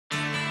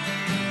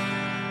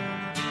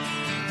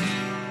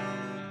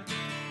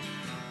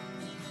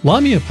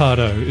Lamia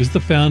Pardo is the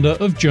founder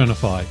of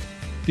Journify,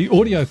 the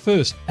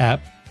audio-first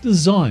app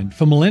designed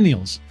for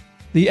millennials.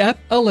 The app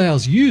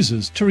allows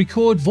users to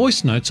record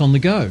voice notes on the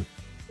go,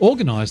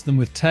 organise them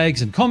with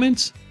tags and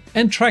comments,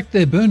 and track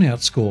their burnout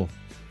score.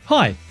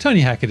 Hi,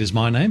 Tony Hackett is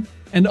my name,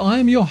 and I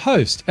am your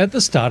host at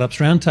the Startups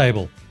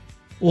Roundtable.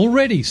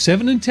 Already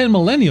 7 in 10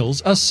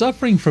 millennials are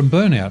suffering from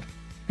burnout,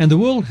 and the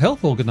World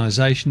Health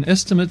Organization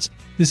estimates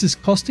this is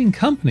costing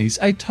companies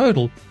a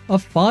total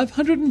of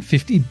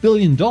 $550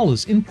 billion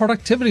in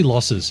productivity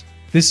losses.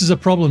 This is a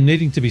problem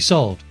needing to be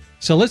solved.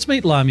 So let's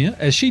meet Lamia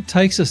as she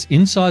takes us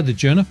inside the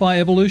Journify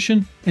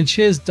evolution and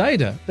shares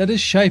data that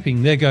is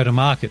shaping their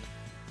go-to-market.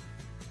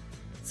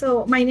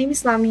 So my name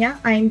is Lamia.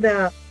 I'm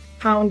the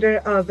founder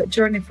of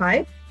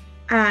Journify,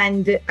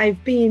 and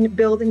I've been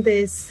building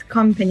this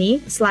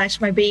company /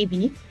 my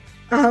baby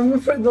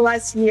for the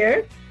last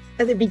year.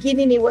 At the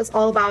beginning, it was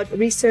all about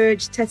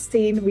research,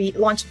 testing. We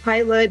launched a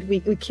pilot, we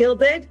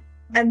killed it.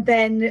 And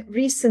then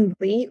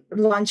recently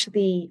launched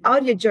the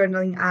audio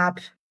journaling app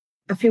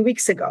a few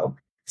weeks ago.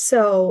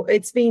 So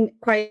it's been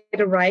quite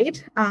a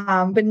ride.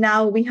 But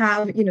now we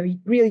have,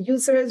 real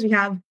users, we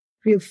have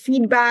real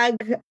feedback,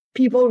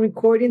 people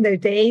recording their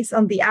days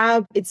on the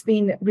app. It's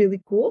been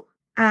really cool.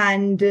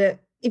 And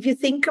if you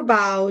think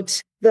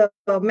about the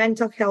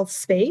mental health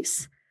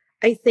space,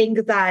 I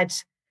think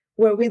that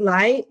where we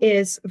lie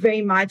is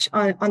very much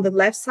on the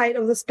left side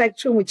of the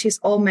spectrum, which is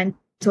all mental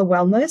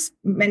wellness,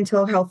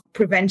 mental health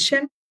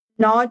prevention,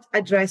 not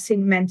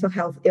addressing mental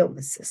health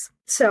illnesses.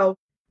 So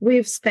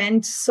we've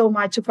spent so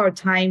much of our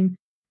time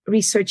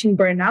researching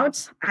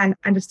burnout and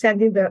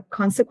understanding the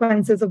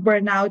consequences of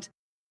burnout,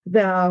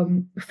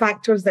 the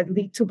factors that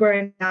lead to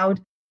burnout,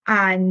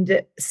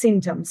 and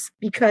symptoms,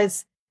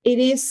 because it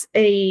is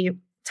a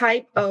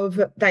type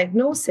of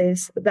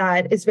diagnosis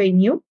that is very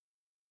new.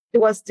 It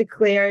was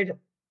declared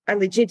a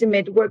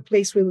legitimate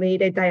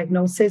workplace-related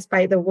diagnosis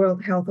by the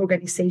World Health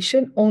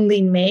Organization only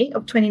in May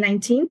of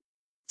 2019,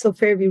 so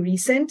fairly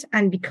recent.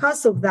 And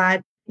because of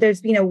that,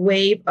 there's been a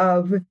wave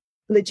of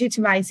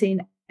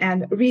legitimizing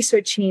and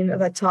researching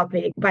the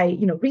topic by,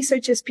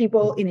 researchers,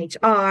 people in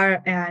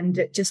HR,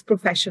 and just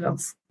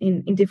professionals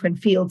in different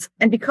fields.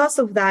 And because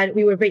of that,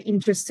 we were very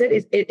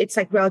interested. It's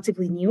like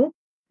relatively new,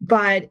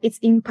 but it's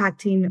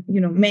impacting,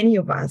 many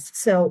of us.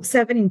 So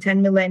 7 in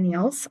 10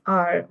 millennials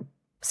are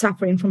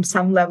suffering from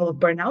some level of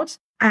burnout.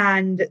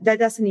 And that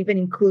doesn't even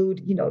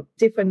include,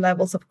 different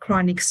levels of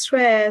chronic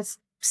stress,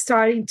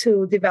 starting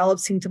to develop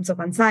symptoms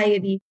of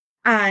anxiety.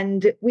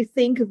 And we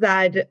think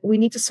that we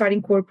need to start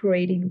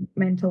incorporating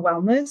mental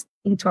wellness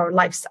into our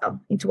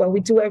lifestyle, into what we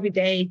do every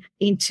day,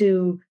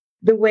 into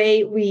the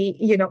way we,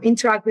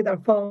 interact with our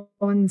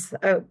phones,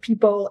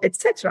 people,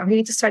 etc. We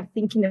need to start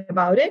thinking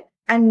about it,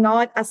 and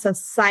not as a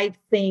side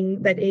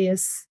thing that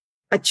is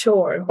a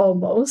chore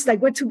almost.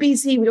 Like, we're too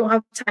busy, we don't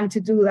have time to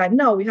do that.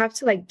 No, we have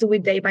to do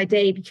it day by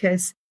day,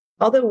 because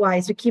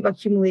otherwise we keep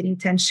accumulating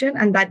tension,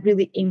 and that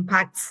really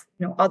impacts,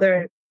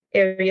 other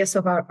areas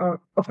of our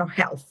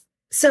health.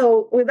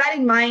 So with that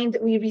in mind,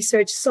 we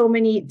researched so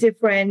many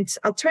different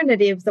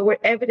alternatives that were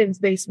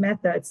evidence-based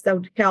methods that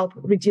would help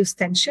reduce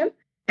tension.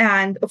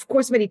 And of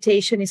course,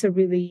 meditation is a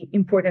really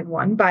important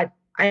one, but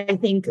I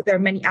think there are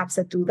many apps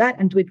that do that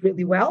and do it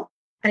really well.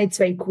 And it's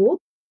very cool.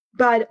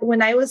 But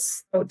when I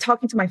was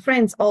talking to my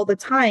friends all the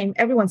time,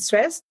 everyone's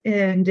stressed,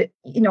 and,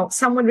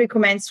 someone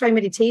recommends try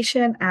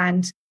meditation,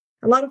 and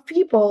a lot of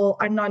people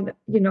are not,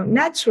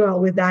 natural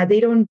with that. They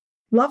don't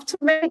love to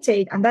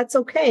meditate, and that's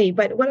okay.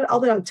 But what are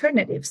other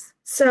alternatives?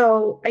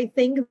 So I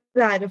think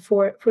that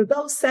for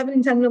those 7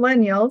 in 10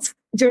 millennials,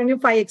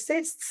 Journify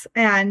exists,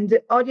 and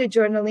audio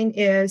journaling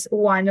is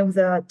one of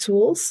the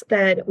tools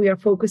that we are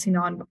focusing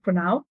on for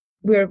now.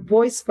 We're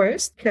voice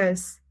first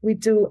because we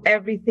do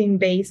everything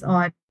based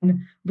on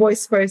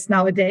voice first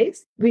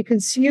nowadays. We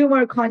consume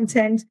our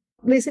content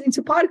listening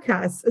to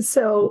podcasts.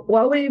 So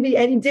why would it be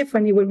any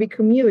different when we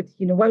commute?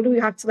 Why do we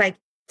have to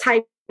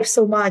type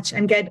so much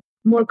and get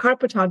more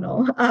carpal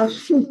tunnel?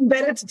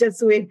 Better to just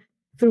do it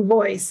through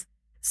voice.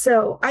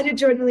 So audio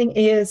journaling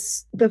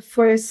is the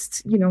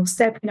first,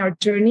 step in our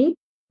journey.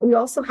 We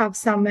also have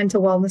some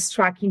mental wellness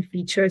tracking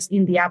features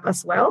in the app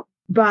as well,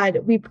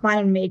 but we plan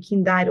on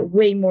making that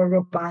way more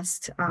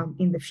robust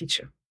in the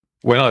future.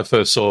 When I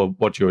first saw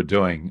what you were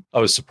doing, I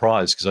was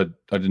surprised because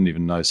I didn't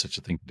even know such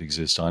a thing could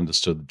exist. I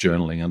understood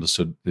journaling,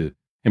 understood the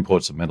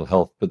importance of mental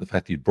health, but the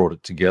fact that you brought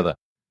it together,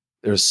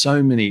 there are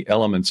so many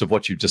elements of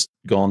what you've just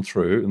gone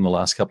through in the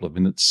last couple of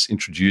minutes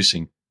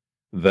introducing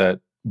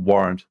that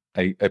warrant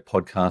a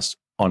podcast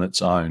on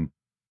its own.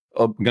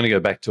 I'm going to go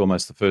back to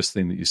almost the first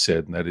thing that you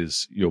said, and that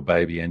is your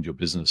baby and your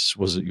business.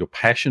 Was it your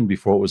passion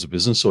before it was a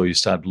business, or you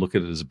started to look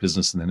at it as a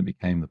business and then it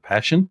became the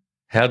passion?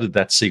 How did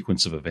that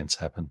sequence of events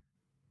happen?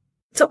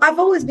 So I've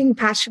always been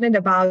passionate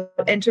about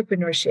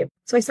entrepreneurship.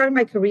 So I started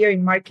my career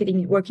in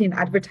marketing, working in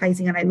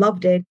advertising, and I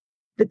loved it.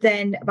 But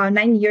then about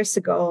 9 years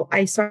ago,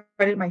 I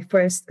started my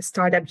first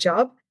startup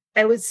job.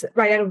 I was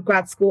right out of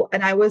grad school,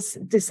 and I was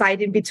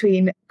deciding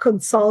between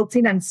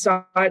consulting and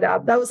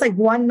startup. That was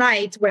one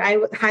night where I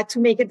had to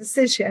make a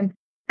decision.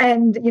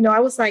 And, I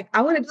was like,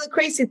 I want to do the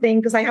crazy thing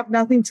because I have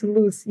nothing to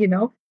lose,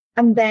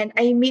 And then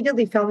I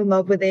immediately fell in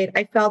love with it.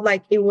 I felt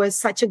like it was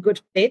such a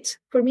good fit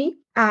for me.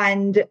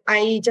 And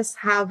I just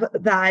have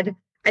that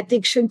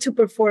addiction to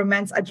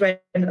performance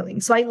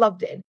adrenaline. So I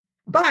loved it.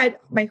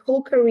 But my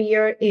whole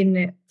career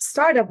in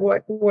startup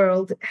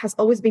world has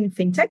always been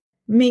fintech,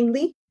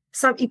 mainly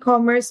some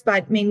e-commerce,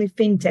 but mainly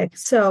fintech.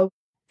 So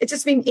it's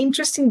just been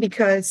interesting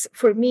because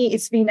for me,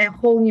 it's been a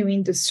whole new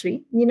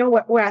industry,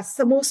 whereas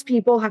most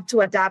people have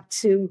to adapt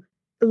to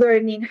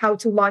learning how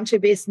to launch a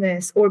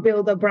business or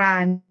build a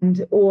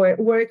brand or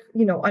work,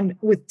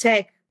 with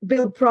tech,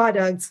 build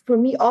products. For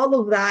me, all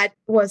of that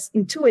was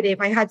intuitive.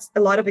 I had a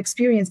lot of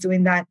experience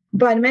doing that.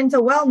 But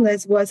mental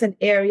wellness was an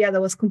area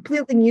that was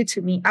completely new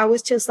to me. I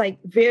was just like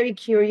very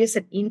curious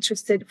and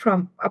interested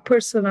from a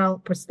personal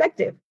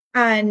perspective.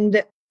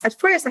 And at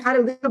first, I had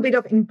a little bit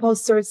of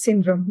imposter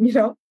syndrome,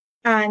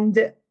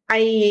 and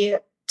I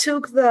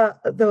took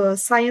the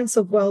Science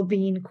of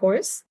Wellbeing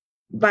course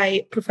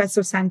by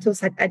Professor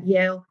Santos at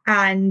Yale.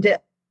 And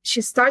she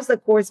starts the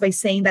course by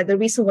saying that the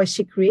reason why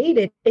she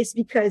created is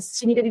because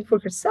she needed it for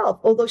herself.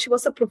 Although she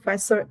was a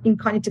professor in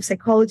cognitive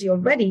psychology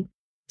already,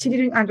 she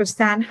didn't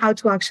understand how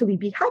to actually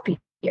be happy.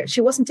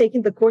 She wasn't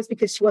taking the course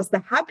because she was the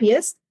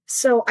happiest.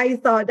 So I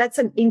thought that's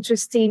an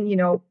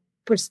interesting,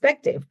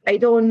 perspective. I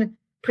don't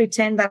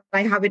pretend that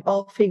I have it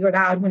all figured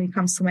out when it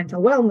comes to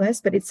mental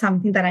wellness, but it's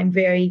something that I'm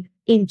very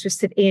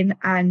interested in.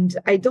 And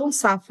I don't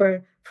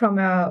suffer from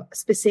a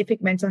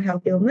specific mental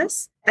health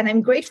illness. And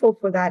I'm grateful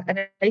for that.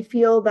 And I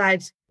feel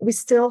that we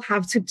still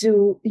have to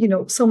do,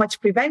 so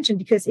much prevention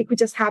because it could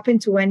just happen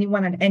to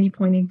anyone at any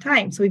point in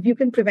time. So if you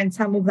can prevent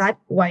some of that,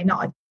 why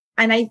not?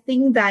 And I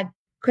think that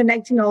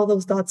connecting all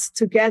those dots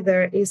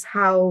together is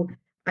how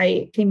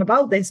I came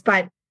about this.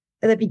 But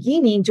at the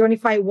beginning,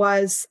 Journify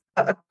was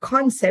a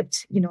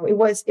concept,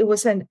 it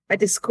was a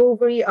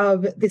discovery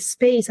of the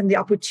space and the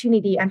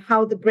opportunity and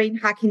how the brain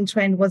hacking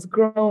trend was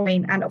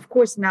growing. And of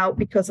course, now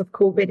because of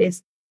COVID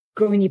is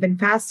growing even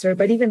faster.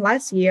 But even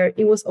last year,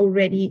 it was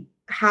already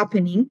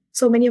happening.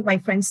 So many of my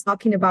friends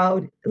talking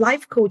about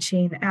life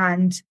coaching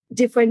and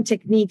different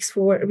techniques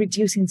for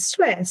reducing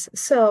stress.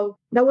 So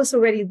that was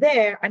already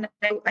there. And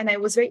I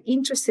was very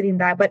interested in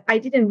that, but I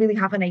didn't really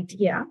have an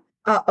idea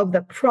of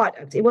the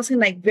product. It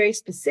wasn't like very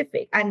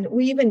specific. And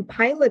we even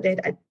piloted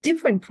a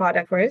different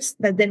product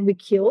first that then we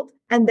killed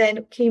and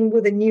then came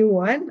with a new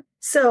one.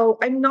 So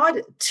I'm not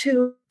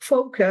too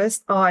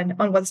focused on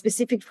what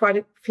specific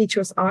product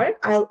features are.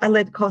 I'll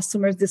let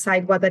customers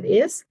decide what that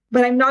is.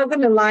 But I'm not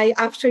going to lie,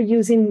 after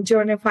using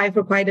Journify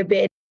for quite a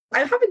bit, I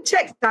haven't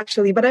checked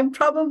actually, but I'm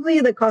probably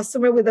the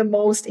customer with the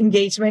most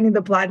engagement in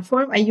the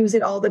platform. I use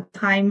it all the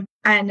time.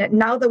 And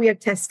now that we are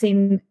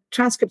testing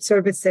transcript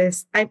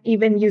services, I'm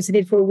even using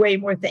it for way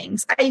more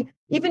things. I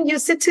even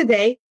used it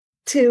today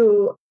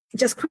to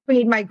just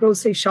create my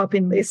grocery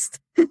shopping list.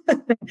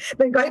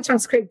 Then got it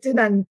transcripted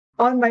and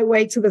on my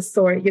way to the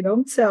store,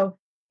 So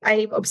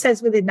I'm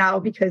obsessed with it now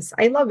because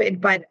I love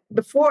it. But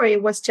before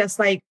it was just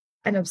like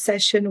an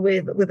obsession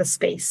with a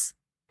space.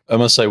 I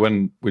must say,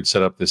 when we'd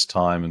set up this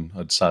time and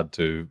I'd started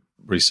to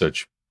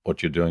research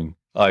what you're doing,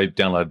 I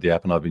downloaded the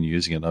app and I've been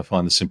using it. And I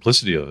find the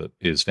simplicity of it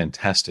is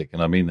fantastic.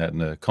 And I mean that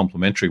in a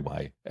complimentary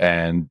way.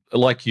 And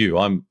like you,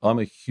 I'm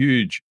a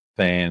huge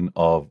fan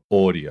of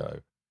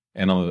audio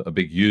and I'm a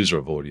big user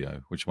of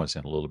audio, which might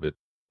sound a little bit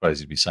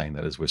crazy to be saying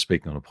that as we're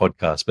speaking on a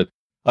podcast, but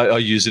I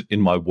use it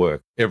in my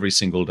work every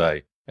single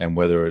day. And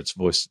whether it's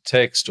voice to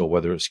text or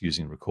whether it's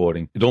using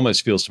recording, it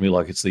almost feels to me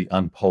like it's the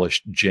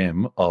unpolished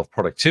gem of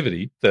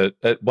productivity that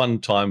at one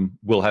time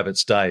will have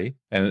its day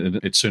and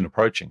it's soon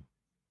approaching.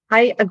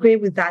 I agree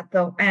with that,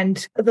 though.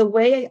 And the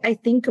way I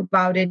think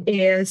about it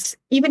is,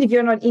 even if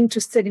you're not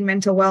interested in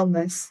mental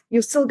wellness,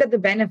 you still get the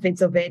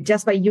benefits of it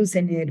just by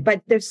using it.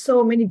 But there's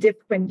so many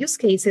different use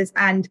cases,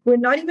 and we're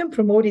not even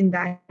promoting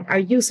that. Our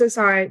users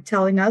are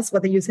telling us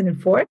what they're using it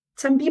for.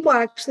 Some people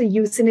are actually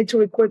using it to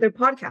record their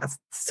podcasts.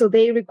 So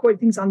they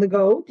record things on the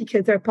go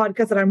because they're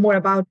podcasts that are more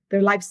about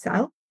their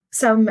lifestyle.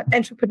 Some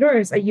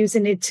entrepreneurs are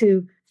using it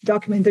to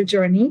document their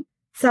journey.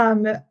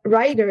 Some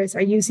writers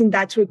are using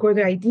that to record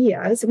their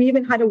ideas. We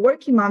even had a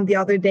working mom the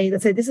other day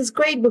that said, this is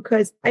great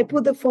because I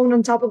put the phone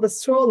on top of the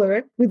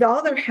stroller. With the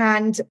other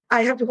hand,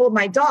 I have to hold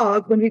my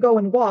dog when we go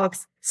on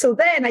walks. So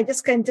then I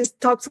just can just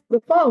talk to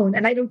the phone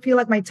and I don't feel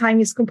like my time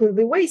is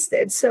completely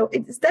wasted. So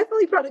it's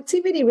definitely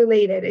productivity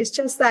related. It's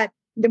just that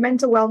the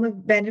mental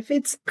wellness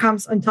benefits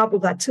comes on top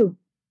of that too.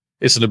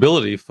 It's an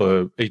ability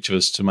for each of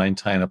us to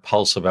maintain a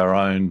pulse of our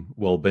own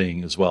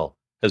well-being as well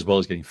as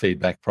getting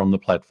feedback from the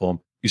platform.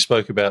 You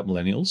spoke about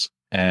millennials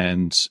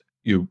and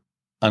you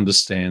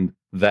understand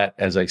that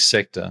as a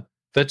sector.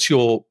 That's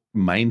your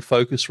main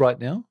focus right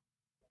now?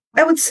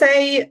 I would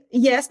say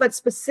yes, but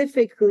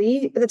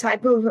specifically the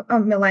type of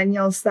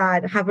millennials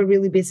that have a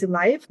really busy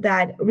life,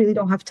 that really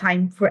don't have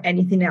time for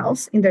anything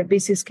else in their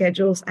busy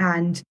schedules.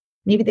 And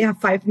maybe they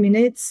have 5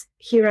 minutes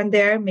here and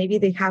there. Maybe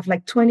they have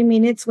like 20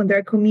 minutes when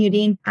they're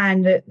commuting.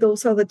 And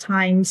those are the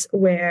times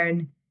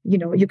when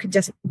you can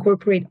just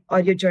incorporate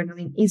audio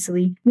journaling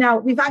easily. Now,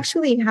 we've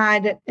actually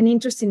had an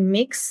interesting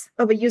mix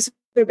of a user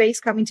base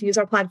coming to use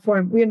our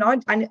platform. We're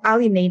not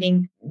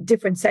alienating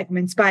different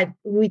segments, but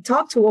we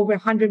talked to over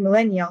 100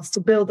 millennials to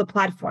build the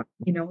platform.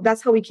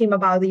 That's how we came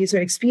about the user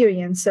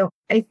experience. So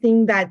I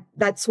think that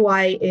that's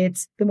why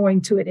it's the more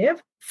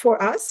intuitive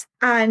for us.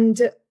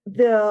 And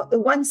the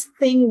one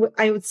thing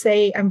I would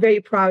say I'm very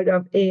proud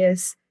of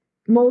is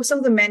most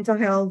of the mental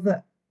health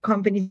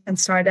companies and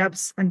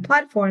startups and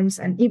platforms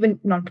and even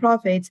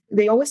nonprofits,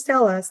 they always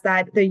tell us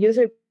that their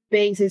user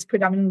base is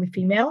predominantly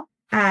female.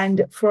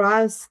 And for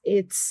us,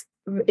 it's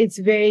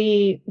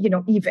very,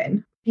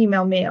 even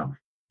female, male.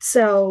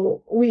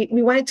 So we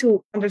wanted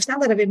to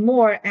understand that a bit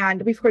more.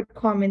 And we've heard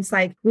comments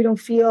like, we don't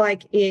feel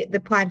like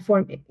the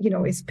platform,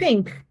 is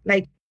pink,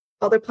 like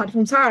other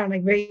platforms are, and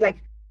like very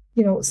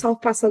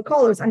soft pastel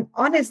colors. And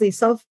honestly,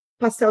 soft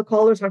pastel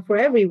colors are for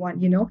everyone,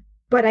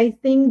 But I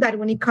think that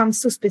when it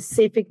comes to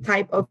specific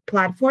type of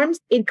platforms,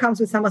 it comes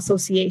with some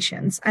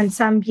associations. And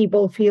some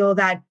people feel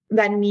that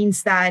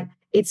means that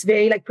it's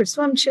very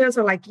presumptuous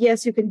or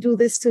yes, you can do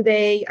this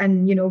today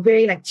and,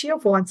 very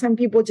cheerful. And some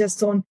people just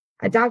don't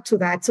adapt to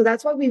that. So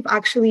that's why we've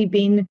actually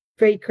been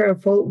very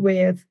careful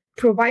with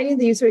providing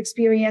the user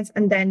experience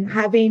and then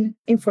having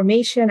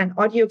information and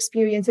audio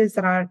experiences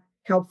that are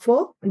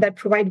helpful and that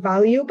provide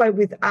value, but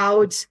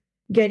without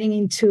getting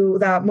into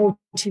the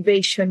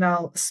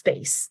motivational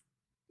space.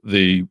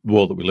 The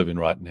world that we live in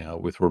right now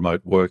with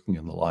remote working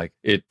and the like,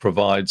 it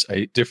provides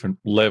a different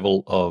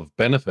level of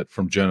benefit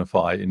from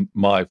Journify, in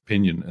my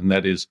opinion. And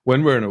that is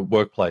when we're in a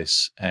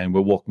workplace and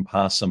we're walking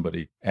past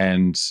somebody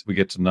and we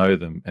get to know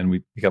them and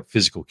we pick up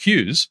physical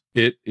cues,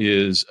 it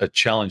is a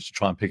challenge to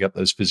try and pick up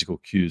those physical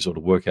cues or to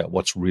work out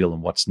what's real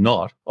and what's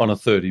not on a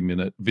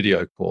 30-minute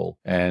video call.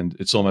 And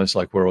it's almost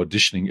like we're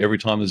auditioning every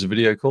time there's a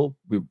video call.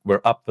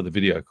 We're up for the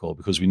video call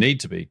because we need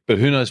to be. But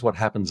who knows what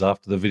happens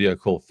after the video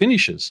call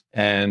finishes?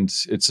 And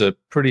it's a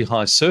pretty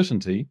high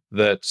certainty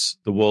that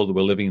the world that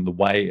we're living in, the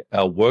way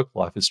our work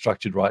life is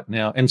structured right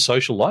now and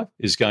social life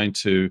is going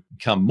to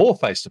become more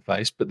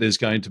face-to-face, but there's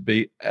going to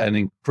be an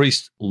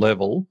increased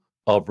level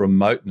of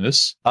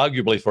remoteness,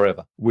 arguably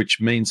forever, which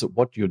means that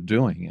what you're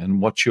doing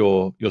and what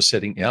you're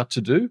setting out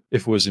to do,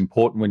 if it was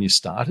important when you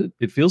started,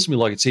 it feels to me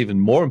like it's even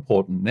more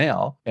important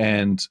now.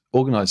 And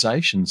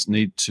organizations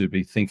need to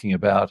be thinking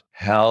about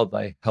how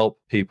they help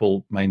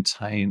people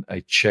maintain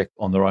a check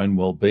on their own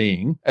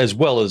well-being, as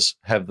well as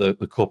have the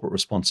corporate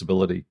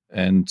responsibility.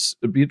 And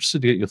I'd be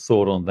interested to get your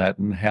thought on that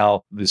and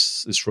how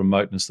this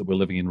remoteness that we're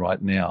living in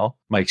right now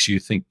makes you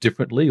think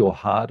differently or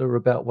harder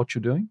about what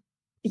you're doing.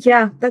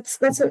 Yeah,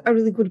 that's a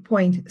really good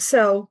point.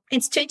 So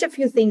it's changed a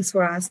few things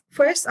for us.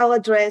 First, I'll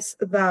address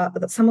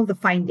some of the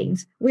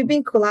findings. We've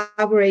been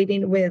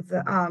collaborating with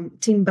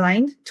Team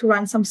Blind to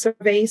run some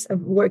surveys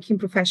of working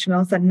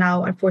professionals that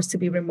now are forced to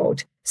be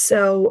remote.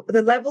 So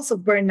the levels of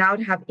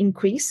burnout have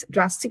increased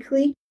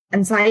drastically,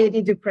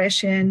 anxiety,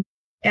 depression,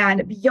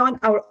 and beyond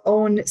our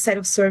own set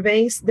of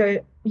surveys,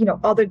 there are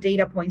other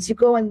data points. You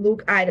go and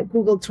look at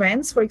Google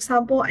Trends, for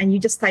example, and you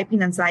just type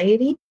in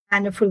anxiety.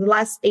 And for the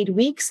last 8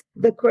 weeks,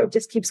 the curve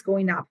just keeps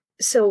going up.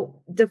 So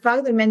the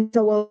fact that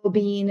mental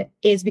well-being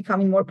is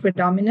becoming more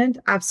predominant,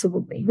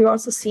 absolutely. We're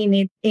also seeing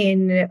it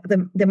in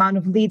the amount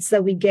of leads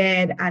that we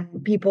get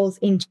and people's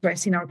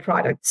interest in our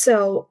product.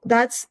 So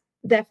that's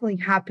definitely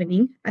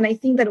happening. And I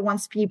think that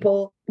once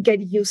people get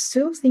used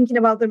to thinking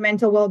about their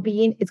mental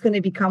well-being, it's going to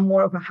become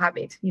more of a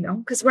habit,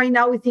 because right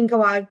now we think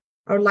about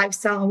our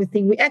lifestyle and we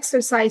think we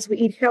exercise, we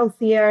eat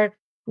healthier,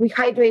 we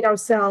hydrate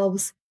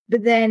ourselves.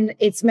 But then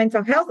it's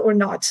mental health or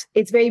not.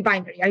 It's very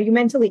binary. Are you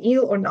mentally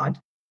ill or not?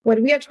 What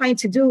we are trying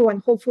to do,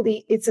 and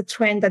hopefully it's a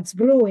trend that's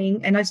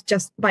brewing and not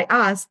just by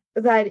us,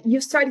 that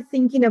you start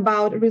thinking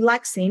about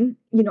relaxing,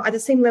 at the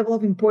same level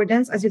of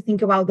importance as you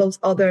think about those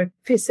other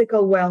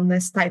physical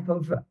wellness type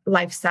of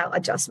lifestyle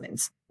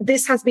adjustments.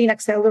 This has been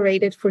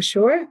accelerated for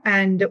sure.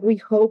 And we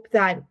hope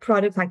that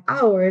products like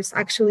ours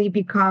actually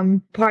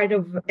become part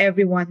of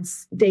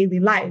everyone's daily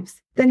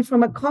lives. Then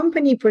from a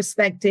company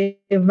perspective,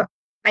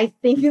 I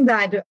think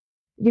that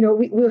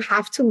we will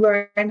have to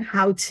learn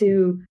how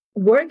to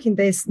work in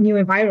this new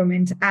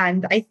environment.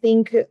 And I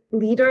think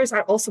leaders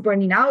are also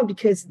burning out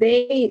because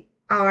they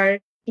are,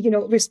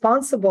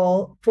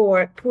 responsible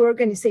for poor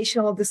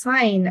organizational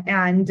design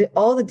and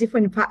all the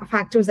different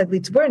factors that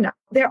lead to burnout.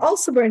 They're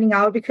also burning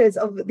out because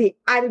of the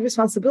added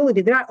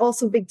responsibility. They are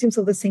also victims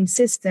of the same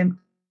system.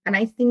 And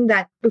I think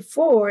that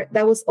before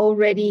that was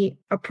already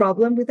a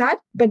problem with that,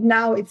 but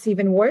now it's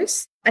even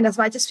worse. And as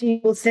much as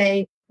people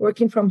say,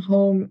 working from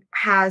home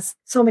has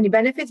so many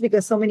benefits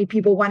because so many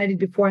people wanted it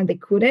before and they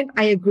couldn't.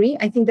 I agree.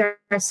 I think there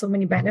are so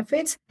many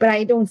benefits, but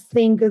I don't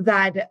think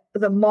that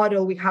the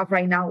model we have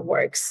right now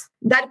works.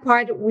 That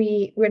part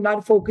we're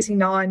not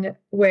focusing on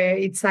where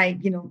it's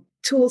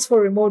tools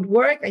for remote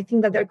work. I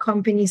think that there are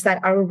companies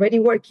that are already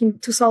working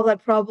to solve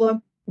that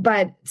problem,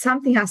 but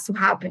something has to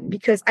happen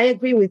because I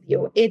agree with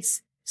you.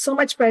 It's so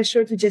much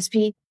pressure to just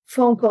be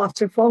phone call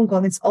after phone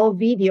call. It's all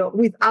video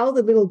without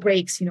the little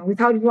breaks,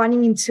 without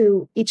running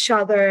into each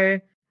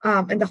other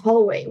in the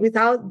hallway,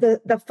 without the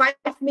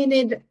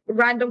 5-minute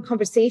random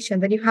conversation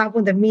that you have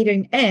when the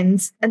meeting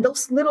ends, and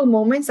those little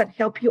moments that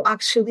help you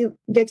actually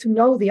get to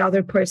know the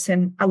other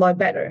person a lot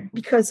better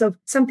because of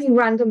something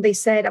random they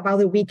said about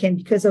the weekend,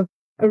 because of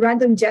a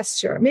random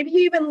gesture. Maybe you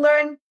even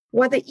learn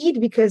what they eat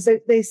because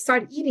they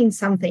start eating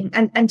something,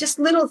 and just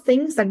little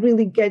things that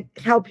really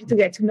help you to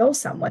get to know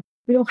someone.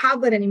 We don't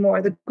have that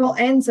anymore. The call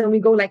ends and we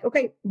go like,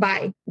 okay,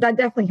 bye. That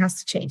definitely has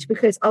to change,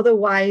 because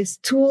otherwise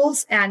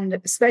tools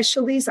and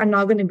specialists are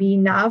not going to be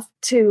enough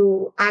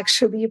to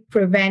actually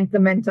prevent the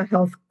mental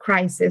health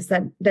crisis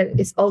that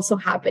is also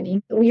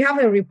happening. We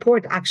have a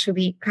report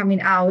actually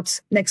coming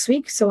out next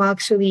week. So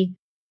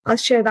I'll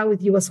share that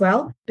with you as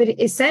well. But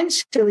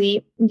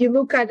essentially, you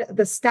look at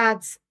the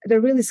stats,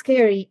 they're really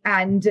scary.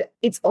 And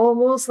it's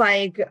almost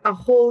like a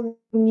whole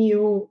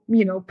new,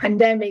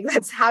 pandemic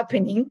that's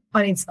happening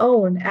on its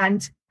own.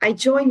 And I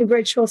join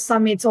virtual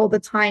summits all the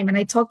time, and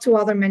I talk to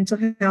other mental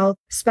health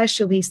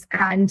specialists,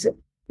 and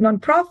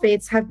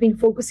nonprofits have been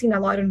focusing a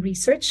lot on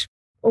research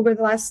over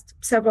the last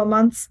several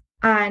months.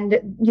 And,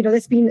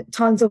 there's been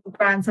tons of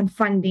grants and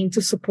funding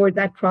to support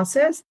that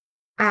process.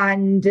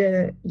 And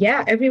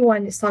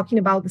everyone is talking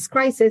about this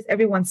crisis.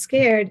 Everyone's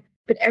scared,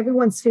 but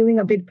everyone's feeling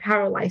a bit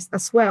paralyzed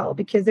as well,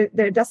 because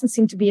there doesn't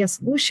seem to be a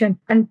solution.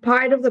 And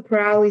part of the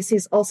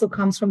paralysis also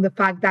comes from the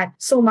fact that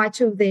so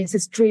much of this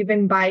is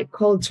driven by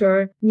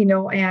culture,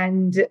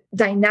 and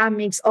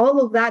dynamics,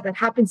 all of that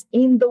happens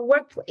in the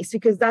workplace,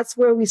 because that's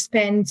where we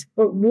spend,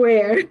 or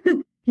where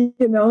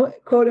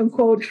quote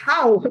unquote,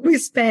 how we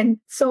spend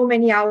so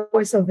many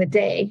hours of the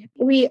day.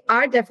 We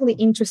are definitely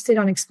interested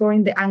on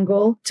exploring the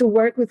angle to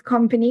work with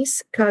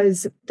companies,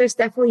 because there's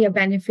definitely a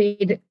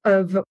benefit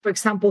of, for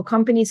example,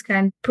 companies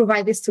can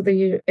provide this to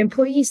their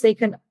employees. They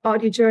can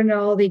audio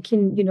journal. They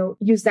can,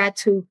 use that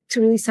to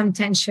release some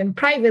tension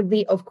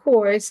privately, of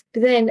course,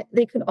 but then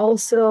they can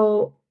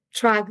also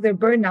track their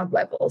burnout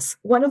levels.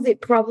 One of the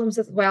problems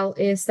as well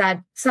is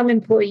that some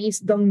employees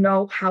don't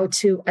know how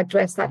to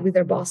address that with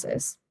their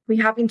bosses. We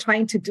have been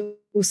trying to do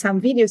some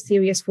video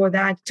series for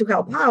that to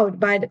help out.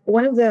 But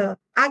one of the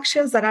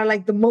actions that are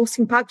like the most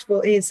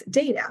impactful is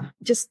data.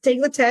 Just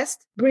take the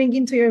test, bring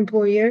it to your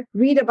employer,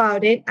 read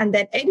about it, and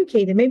then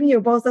educate it. Maybe your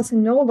boss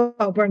doesn't know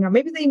about burnout.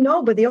 Maybe they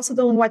know, but they also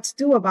don't know what to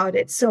do about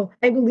it. So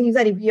I believe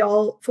that if we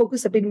all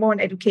focus a bit more on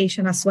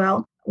education as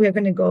well, we are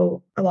going to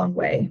go a long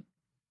way.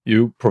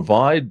 You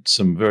provide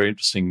some very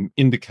interesting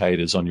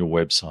indicators on your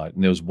website.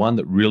 And there was one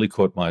that really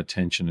caught my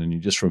attention, and you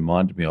just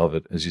reminded me of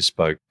it as you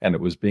spoke. And it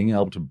was being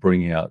able to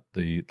bring out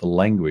the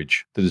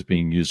language that is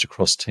being used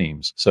across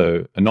teams.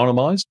 So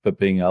anonymized, but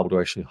being able to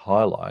actually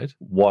highlight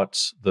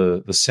what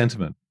the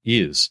sentiment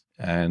is.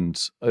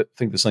 And I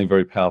think there's something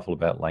very powerful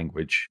about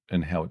language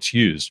and how it's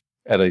used.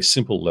 At a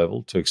simple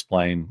level, to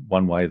explain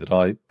one way that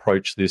I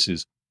approach this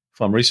is,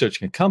 if I'm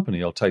researching a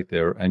company, I'll take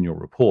their annual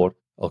report,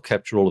 I'll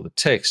capture all of the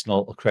text, and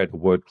I'll create a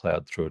word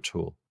cloud through a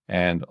tool.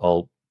 And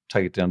I'll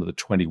take it down to the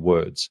 20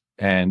 words,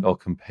 and I'll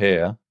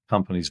compare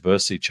companies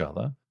versus each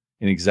other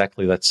in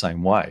exactly that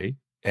same way.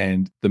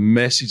 And the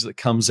message that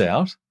comes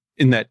out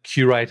in that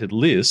curated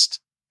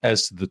list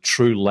as to the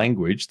true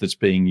language that's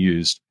being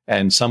used.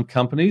 And some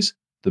companies,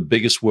 the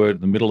biggest word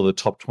in the middle of the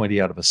top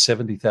 20 out of a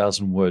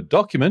 70,000 word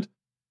document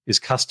is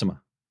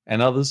customer.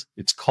 And others,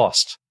 it's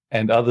cost.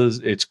 And others,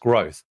 it's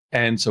growth.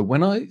 And so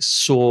when I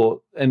saw,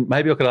 and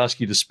maybe I could ask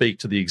you to speak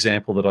to the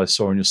example that I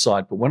saw on your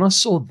site, but when I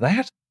saw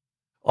that,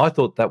 I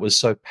thought that was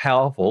so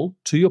powerful.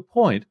 To your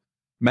point,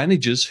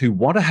 managers who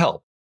want to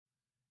help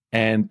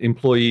and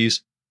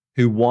employees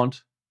who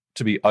want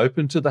to be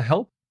open to the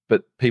help,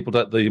 but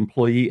the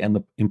employee and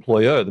the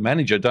employer, the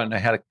manager, don't know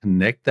how to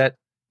connect that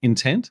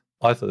intent.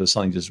 I thought there's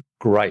something just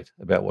great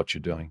about what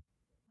you're doing.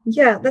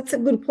 Yeah, that's a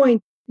good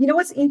point. You know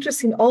what's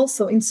interesting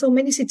also, in so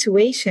many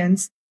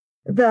situations,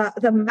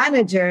 the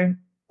manager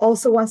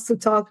also wants to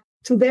talk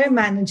to their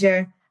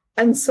manager,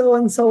 and so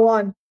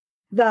on.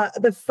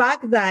 The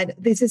fact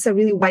that this is a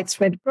really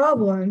widespread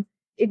problem,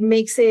 it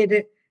makes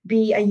it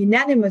be a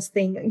unanimous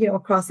thing,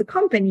 across the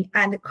company.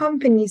 And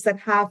companies that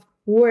have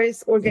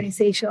worse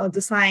organizational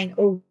design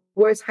or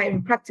worse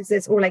hiring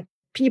practices, or like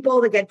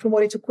people that get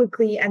promoted too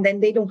quickly and then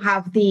they don't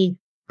have the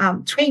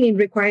training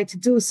required to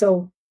do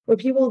so, or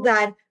people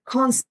that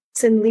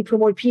constantly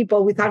promote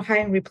people without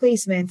hiring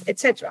replacements,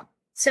 etc.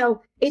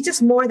 So it's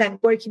just more than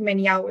working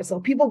many hours. So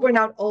people burn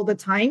out all the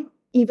time,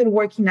 even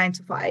working 9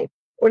 to 5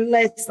 or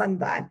less than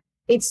that.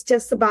 It's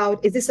just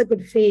about, is this a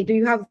good fit? Do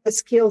you have the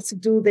skills to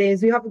do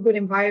this? Do you have a good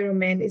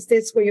environment? Is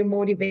this where you're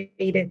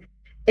motivated,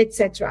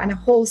 etc.? And a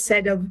whole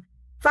set of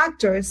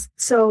factors.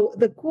 So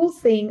the cool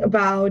thing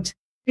about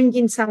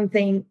bringing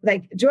something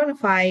like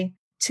Journify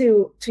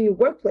to your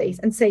workplace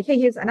and say, hey,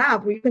 here's an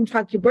app where you can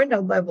track your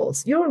burnout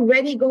levels. You're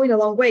already going a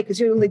long way, because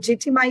you're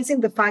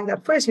legitimizing the fact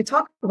that first, you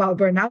talk about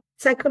burnout.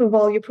 Second of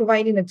all, you're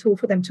providing a tool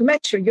for them to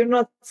measure. You're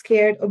not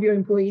scared of your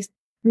employees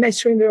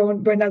measuring their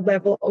own burnout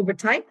level over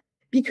time,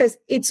 because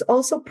it's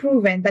also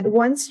proven that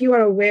once you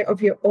are aware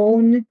of your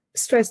own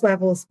stress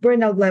levels,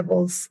 burnout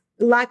levels,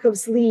 lack of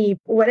sleep,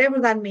 whatever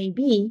that may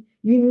be,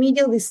 you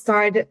immediately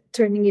start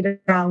turning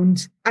it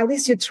around. At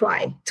least you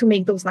try to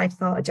make those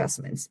lifestyle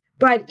adjustments.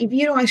 But if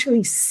you don't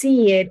actually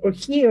see it or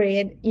hear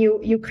it,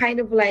 you kind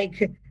of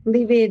like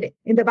leave it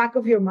in the back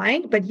of your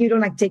mind, but you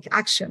don't like take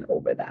action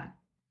over that.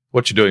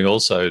 What you're doing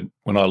also,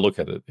 when I look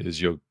at it,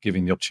 is you're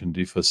giving the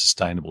opportunity for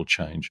sustainable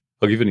change.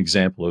 I'll give you an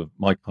example of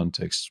my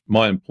context.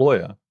 My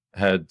employer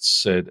had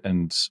said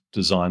and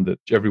designed that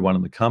everyone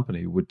in the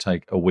company would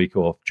take a week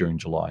off during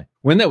July.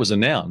 When that was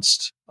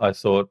announced, I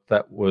thought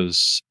that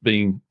was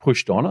being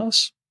pushed on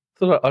us. I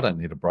thought, I don't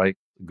need a break.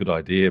 A good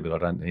idea, but I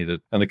don't need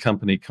it. And the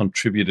company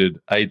contributed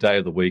a day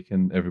of the week,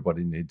 and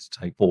everybody needs to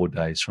take 4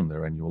 days from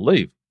their annual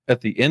leave.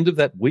 At the end of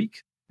that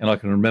week, and I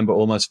can remember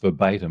almost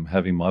verbatim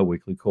having my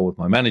weekly call with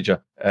my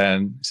manager,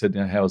 and he said,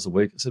 how was the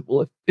week? I said,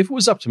 well, if it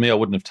was up to me, I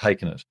wouldn't have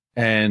taken it.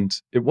 And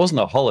it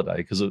wasn't a holiday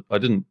because I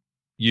didn't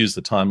use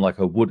the time like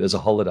I would as a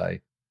holiday,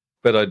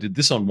 but I did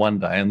this on one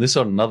day and this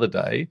on another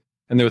day.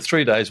 And there were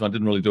 3 days when I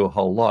didn't really do a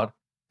whole lot.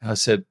 And I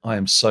said, I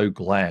am so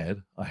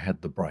glad I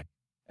had the break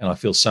and I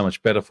feel so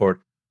much better for it,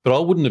 but I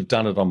wouldn't have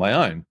done it on my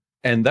own.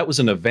 And that was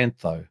an event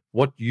though.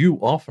 What you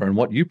offer and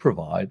what you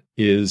provide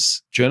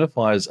is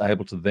Journify is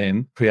able to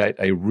then create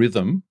a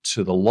rhythm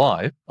to the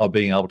life of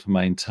being able to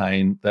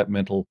maintain that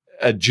mental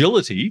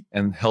agility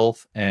and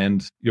health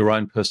and your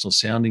own personal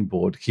sounding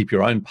board to keep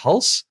your own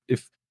pulse.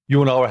 If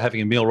you and I are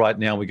having a meal right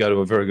now, we go to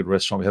a very good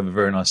restaurant, we have a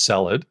very nice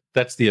salad.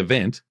 That's the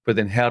event. But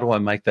then how do I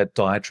make that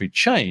dietary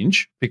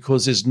change?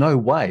 Because there's no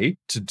way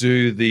to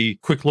do the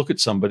quick look at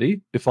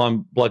somebody. If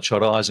I'm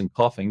bloodshot eyes and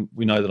coughing,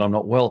 we know that I'm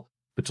not well.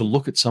 But to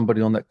look at somebody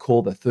on that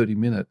call, that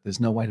 30-minute, there's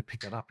no way to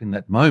pick it up in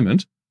that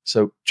moment.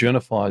 So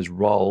Journify's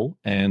role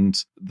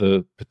and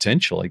the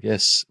potential, I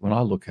guess, when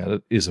I look at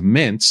it, is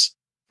immense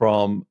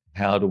from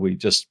how do we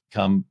just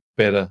become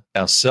better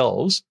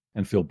ourselves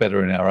and feel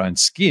better in our own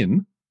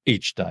skin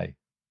each day.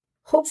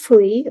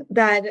 Hopefully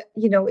that,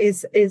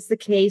 is the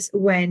case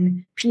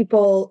when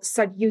people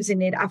start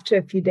using it after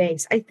a few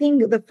days. I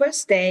think the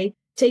first day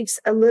takes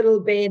a little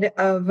bit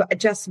of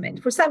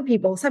adjustment. For some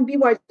people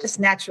are just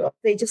natural.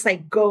 They just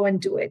like go and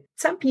do it.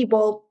 Some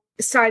people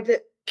start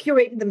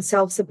curating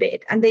themselves a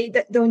bit and they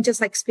don't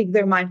just like speak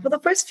their mind for the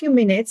first few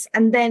minutes.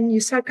 And then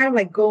you start kind of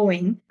like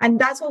going. And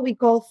that's what we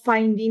call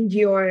finding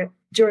your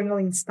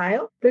journaling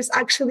style. There's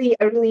actually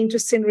a really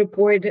interesting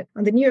report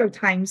on the New York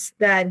Times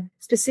that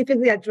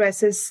specifically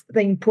addresses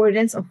the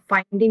importance of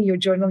finding your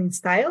journaling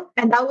style.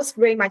 And that was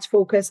very much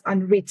focused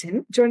on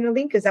written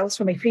journaling because that was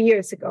from a few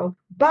years ago.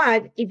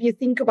 But if you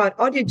think about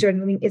audio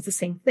journaling, it's the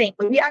same thing.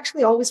 What we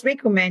actually always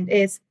recommend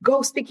is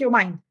go speak your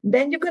mind.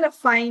 Then you're going to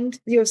find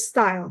your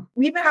style.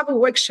 We even have a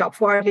workshop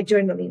for audio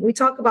journaling. We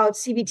talk about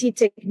CBT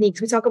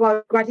techniques. We talk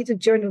about gratitude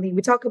journaling.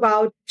 We talk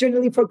about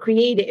journaling for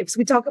creatives.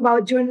 We talk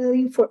about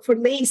journaling for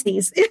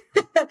lazies.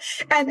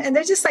 and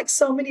there's just like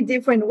so many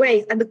different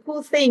ways. And the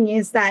cool thing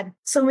is that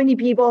so many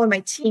people on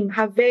my team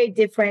have very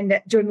different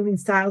journaling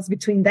styles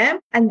between them.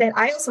 And then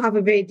I also have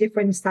a very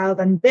different style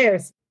than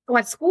theirs.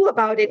 What's cool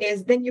about it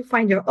is then you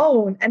find your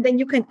own and then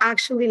you can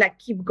actually like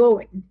keep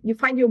going. You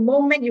find your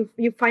moment,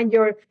 you find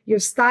your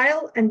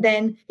style, and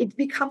then it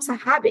becomes a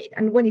habit.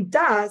 And when it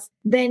does,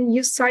 then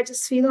you start to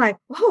feel like,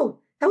 oh,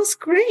 that was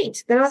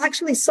great. That was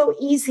actually so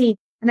easy.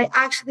 And I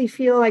actually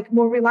feel like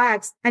more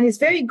relaxed. And it's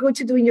very good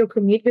to do in your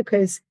commute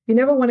because you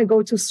never want to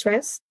go too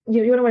stressed.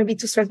 You don't want to be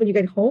too stressed when you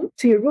get home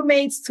to your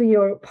roommates, to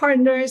your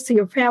partners, to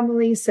your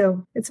family.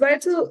 So it's better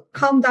to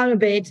calm down a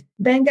bit,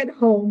 then get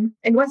home.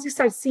 And once you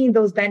start seeing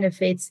those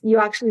benefits, you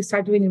actually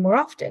start doing it more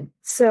often.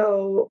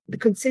 So the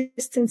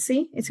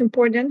consistency is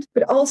important,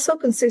 but also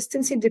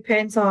consistency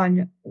depends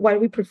on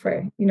what we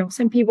prefer.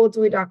 Some people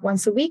do it like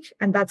once a week,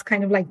 and that's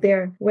kind of like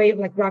their way of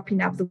like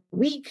wrapping up the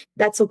week.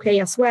 That's okay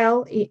as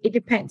well. It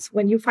depends.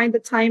 When you find the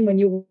time, when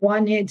you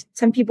want it,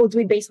 some people do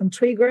it based on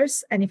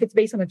triggers. And if it's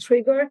based on a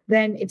trigger,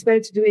 then it's better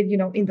to do it,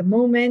 in the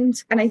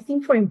moment. And I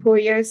think for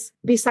employers,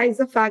 besides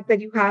the fact that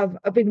you have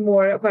a bit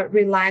more of a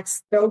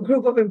relaxed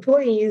group of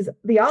employees,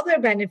 the other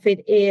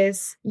benefit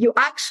is you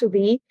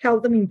actually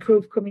help them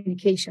improve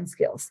communication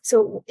skills.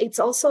 So it's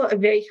also a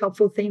very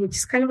helpful thing, which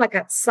is kind of like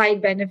a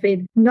side benefit,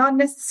 not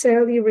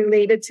necessarily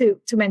related to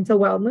mental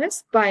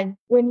wellness. But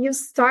when you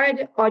start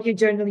audio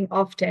journaling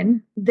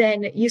often,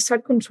 then you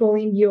start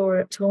controlling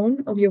your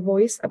tone of your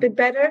voice a bit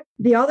better.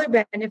 The other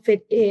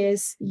benefit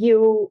is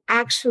you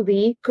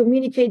actually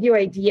communicate your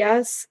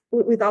ideas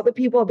with other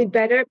people a bit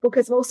better,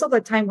 because most of the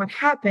time what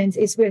happens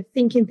is we're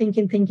thinking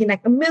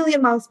like a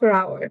million miles per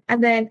hour.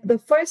 And then the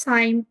first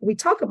time we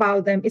talk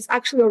about them, it's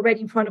actually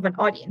already in front of an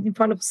audience, in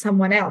front of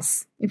someone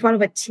else, in front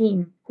of a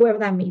team, whoever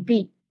that may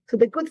be. So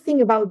the good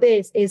thing about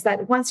this is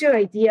that once your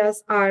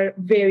ideas are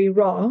very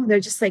raw, they're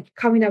just like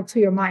coming up to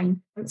your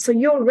mind. So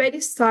you already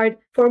start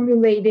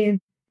formulating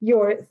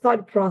your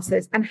thought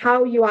process and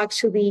how you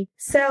actually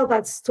sell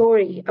that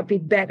story a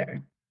bit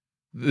better.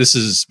 This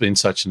has been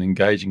such an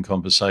engaging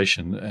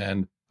conversation,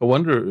 and I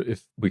wonder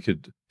if we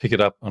could pick it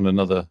up on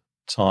another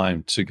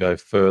time to go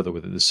further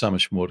with it. There's so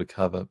much more to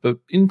cover. But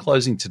in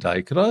closing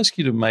today, could I ask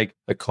you to make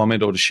a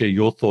comment or to share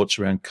your thoughts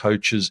around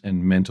coaches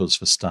and mentors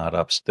for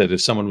startups, that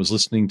if someone was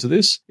listening to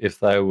this, if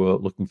they were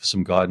looking for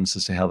some guidance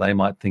as to how they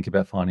might think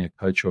about finding a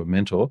coach or a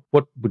mentor,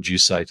 what would you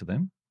say to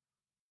them?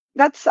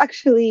 That's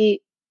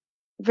actually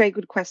a very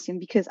good question,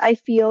 because I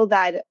feel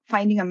that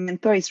finding a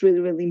mentor is really,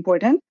 really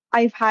important.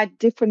 I've had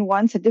different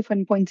ones at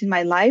different points in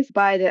my life,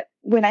 but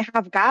when I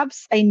have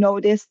gaps, I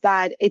notice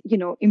that it's,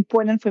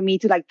 important for me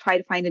to try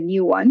to find a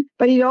new one.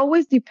 But it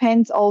always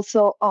depends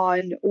also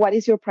on what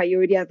is your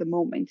priority at the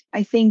moment.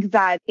 I think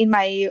that in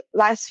my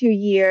last few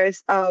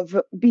years of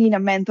being a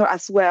mentor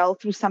as well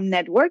through some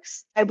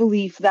networks, I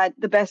believe that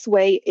the best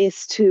way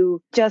is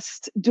to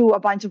just do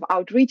a bunch of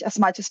outreach as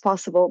much as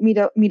possible, meet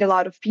a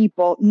lot of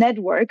people,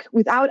 network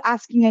without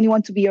asking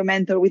anyone to be your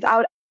mentor,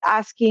 without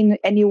asking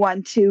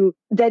anyone to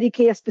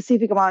dedicate a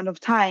specific amount of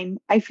time.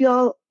 I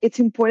feel it's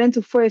important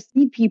to first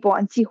meet people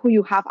and see who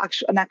you have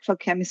an actual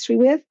chemistry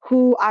with,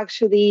 who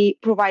actually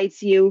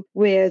provides you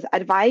with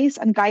advice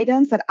and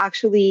guidance that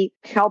actually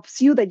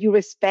helps you, that you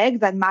respect,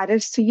 that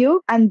matters to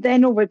you. And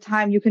then over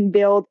time, you can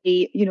build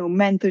a,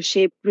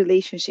 mentorship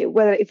relationship,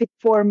 whether if it's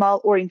formal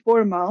or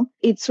informal,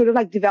 it sort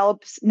of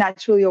develops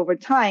naturally over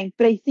time.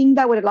 But I think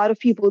that what a lot of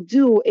people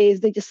do is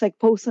they just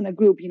post on a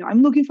group,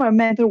 I'm looking for a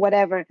mentor,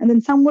 whatever. And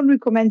then someone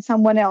recommends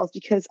someone else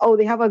because,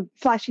 they have a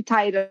flashy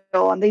title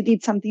and they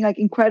did something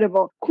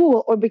incredible.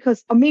 Cool. Or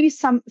maybe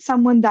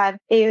someone that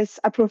is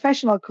a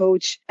professional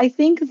coach. I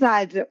think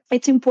that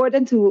it's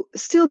important to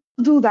still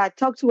do that,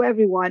 talk to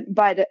everyone,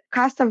 but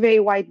cast a very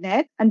wide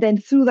net. And then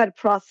through that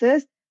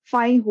process,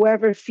 find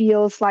whoever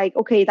feels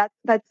okay,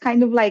 that's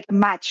kind of a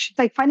match. It's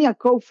like finding a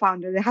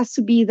co-founder. There has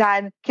to be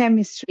that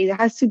chemistry. There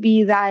has to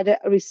be that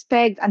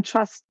respect and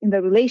trust in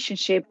the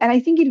relationship. And I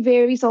think it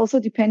varies also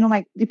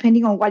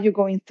depending on what you're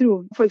going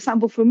through. For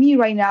example, for me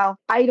right now,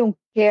 I don't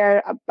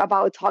care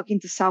about talking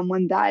to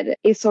someone that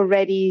is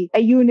already a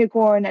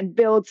unicorn and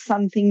builds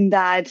something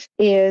that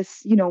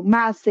is,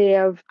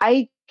 massive.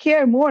 I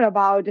care more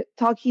about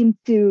talking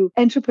to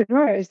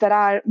entrepreneurs that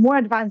are more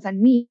advanced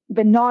than me,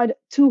 but not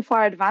too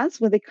far advanced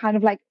where they kind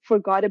of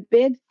forgot a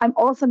bit. I'm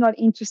also not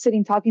interested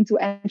in talking to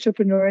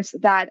entrepreneurs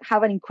that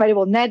have an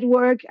incredible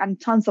network and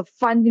tons of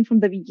funding from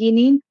the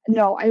beginning.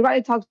 No, I'd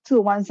rather talk to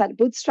the ones that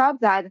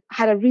bootstrap, that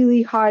had a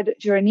really hard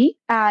journey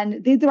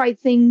and did the right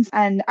things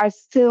and are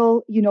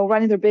still,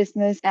 running their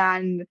business,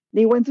 and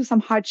they went through some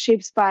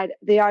hardships, but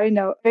they are in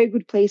a very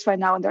good place right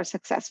now and they're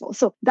successful.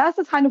 So that's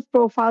the kind of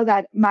profile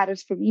that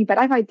matters for me. But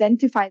I've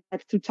identified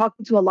that through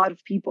talking to a lot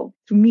of people,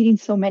 through meeting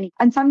so many.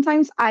 And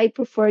sometimes I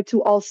prefer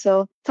to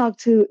also talk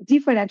to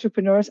different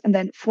entrepreneurs and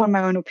then form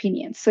my own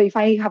opinions. So if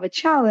I have a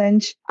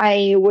challenge,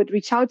 I would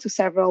reach out to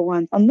several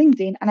ones on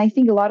LinkedIn. And I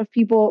think a lot of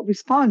people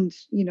respond.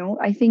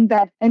 I think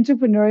that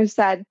entrepreneurs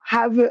that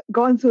have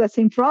gone through the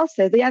same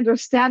process, they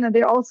understand and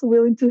they're also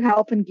willing to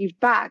help and give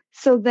back.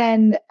 So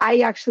then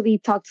I actually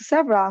talk to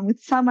several, and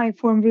with some I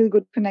form really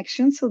good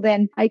connections. So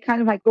then I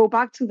kind of go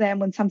back to them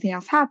when something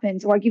else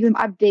happens, or I give them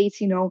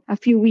updates, a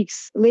few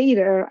weeks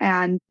later,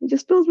 and we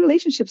just build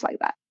relationships like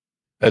that.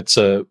 That's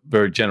a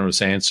very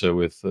generous answer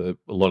with a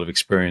lot of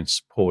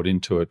experience poured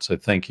into it. So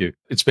thank you.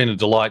 It's been a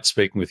delight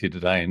speaking with you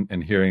today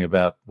and hearing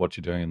about what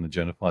you're doing in the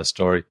Journify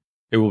story.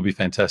 It will be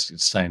fantastic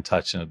to stay in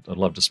touch, and I'd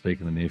love to speak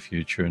in the near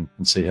future and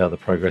see how the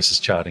progress is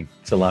charting.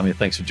 So Lamia,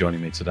 thanks for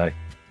joining me today.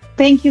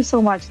 Thank you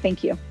so much.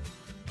 Thank you.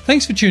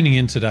 Thanks for tuning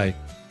in today.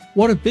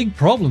 What a big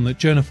problem that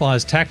Journify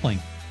is tackling.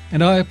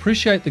 And I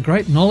appreciate the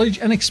great knowledge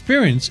and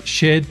experience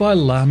shared by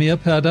Lamia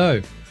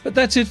Pardo. But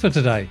that's it for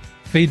today.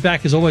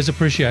 Feedback is always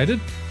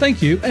appreciated.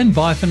 Thank you and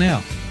bye for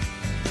now.